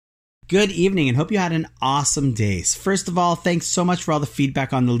Good evening and hope you had an awesome day. First of all, thanks so much for all the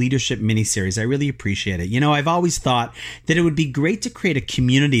feedback on the leadership miniseries. I really appreciate it. You know, I've always thought that it would be great to create a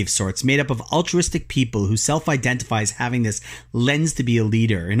community of sorts made up of altruistic people who self-identify as having this lens to be a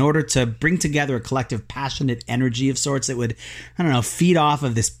leader in order to bring together a collective passionate energy of sorts that would, feed off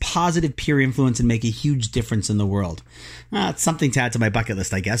of this positive peer influence and make a huge difference in the world. It's something to add to my bucket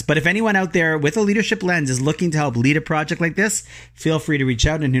list, I guess. But if anyone out there with a leadership lens is looking to help lead a project like this, feel free to reach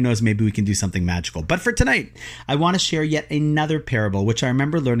out and who knows, maybe we can do something magical. But for tonight, I want to share yet another parable, which I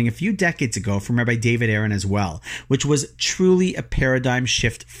remember learning a few decades ago from Rabbi David Aaron as well, which was truly a paradigm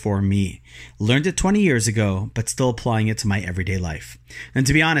shift for me. Learned it 20 years ago, but still applying it to my everyday life. And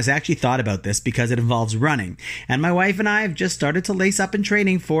to be honest, I actually thought about this because it involves running. And my wife and I have just started to lace up in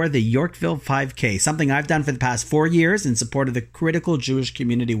training for the Yorkville 5K, something I've done for the past 4 years in support of the critical Jewish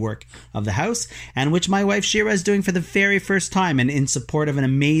community work of the house, and which my wife Shira is doing for the very first time and in support of an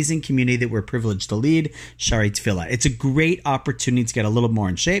amazing community that we're privileged to lead, Shari Tefillah. It's a great opportunity to get a little more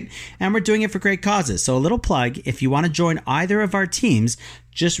in shape, and we're doing it for great causes. So a little plug, if you want to join either of our teams,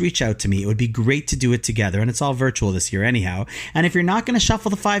 just reach out to me. It would be great to do it together, and it's all virtual this year anyhow. And if you're not going to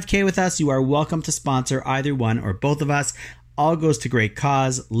shuffle the 5K with us, you are welcome to sponsor either one or both of us. All goes to great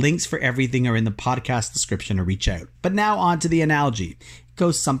cause. Links for everything are in the podcast description, or reach out. But now on to the analogy. It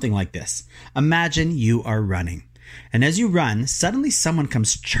goes something like this. Imagine you are running. And as you run, suddenly someone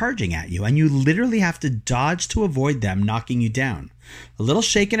comes charging at you, and you literally have to dodge to avoid them knocking you down. A little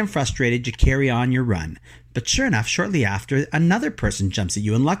shaken and frustrated, you carry on your run. But sure enough, shortly after, another person jumps at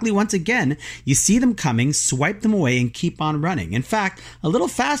you, and luckily once again, you see them coming, swipe them away, and keep on running. In fact, a little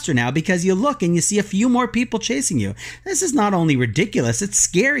faster now because you look and you see a few more people chasing you. This is not only ridiculous, it's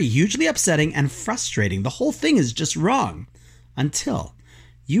scary, hugely upsetting, and frustrating. The whole thing is just wrong. Until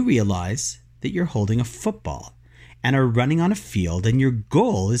you realize that you're holding a football and are running on a field, and your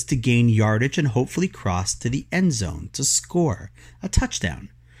goal is to gain yardage and hopefully cross to the end zone to score a touchdown.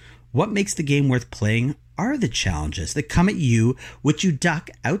 What makes the game worth playing are the challenges that come at you, which you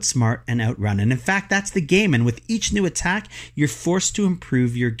duck, outsmart, and outrun. And in fact, that's the game. And with each new attack, you're forced to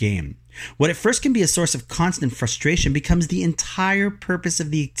improve your game. What at first can be a source of constant frustration becomes the entire purpose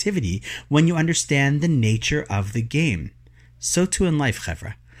of the activity when you understand the nature of the game. So too in life,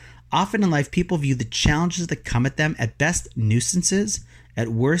 chevra. Often in life, people view the challenges that come at them at best nuisances, at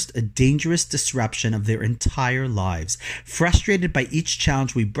worst a dangerous disruption of their entire lives. Frustrated by each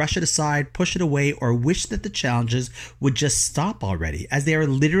challenge, we brush it aside, push it away, or wish that the challenges would just stop already, as they are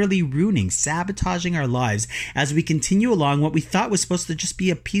literally ruining, sabotaging our lives as we continue along what we thought was supposed to just be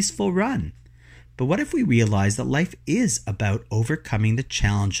a peaceful run. But what if we realize that life is about overcoming the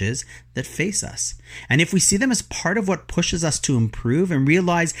challenges that face us? And if we see them as part of what pushes us to improve and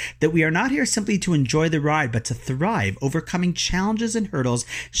realize that we are not here simply to enjoy the ride, but to thrive, overcoming challenges and hurdles,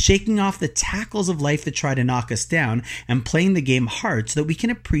 shaking off the tackles of life that try to knock us down, and playing the game hard so that we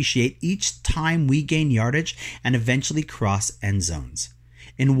can appreciate each time we gain yardage and eventually cross end zones.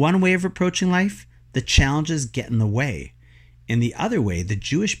 In one way of approaching life, the challenges get in the way. In the other way, the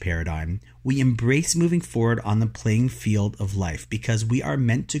Jewish paradigm, we embrace moving forward on the playing field of life because we are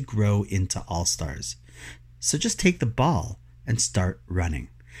meant to grow into all-stars. So just take the ball and start running.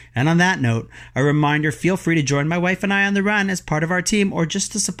 And on that note, a reminder, feel free to join my wife and I on the run as part of our team or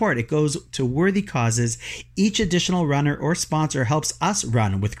just to support. It goes to worthy causes. Each additional runner or sponsor helps us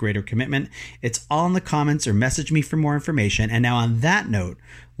run with greater commitment. It's all in the comments or message me for more information. And now on that note,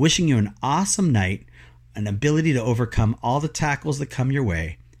 wishing you an awesome night, an ability to overcome all the tackles that come your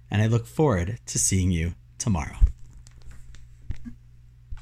way, and I look forward to seeing you tomorrow.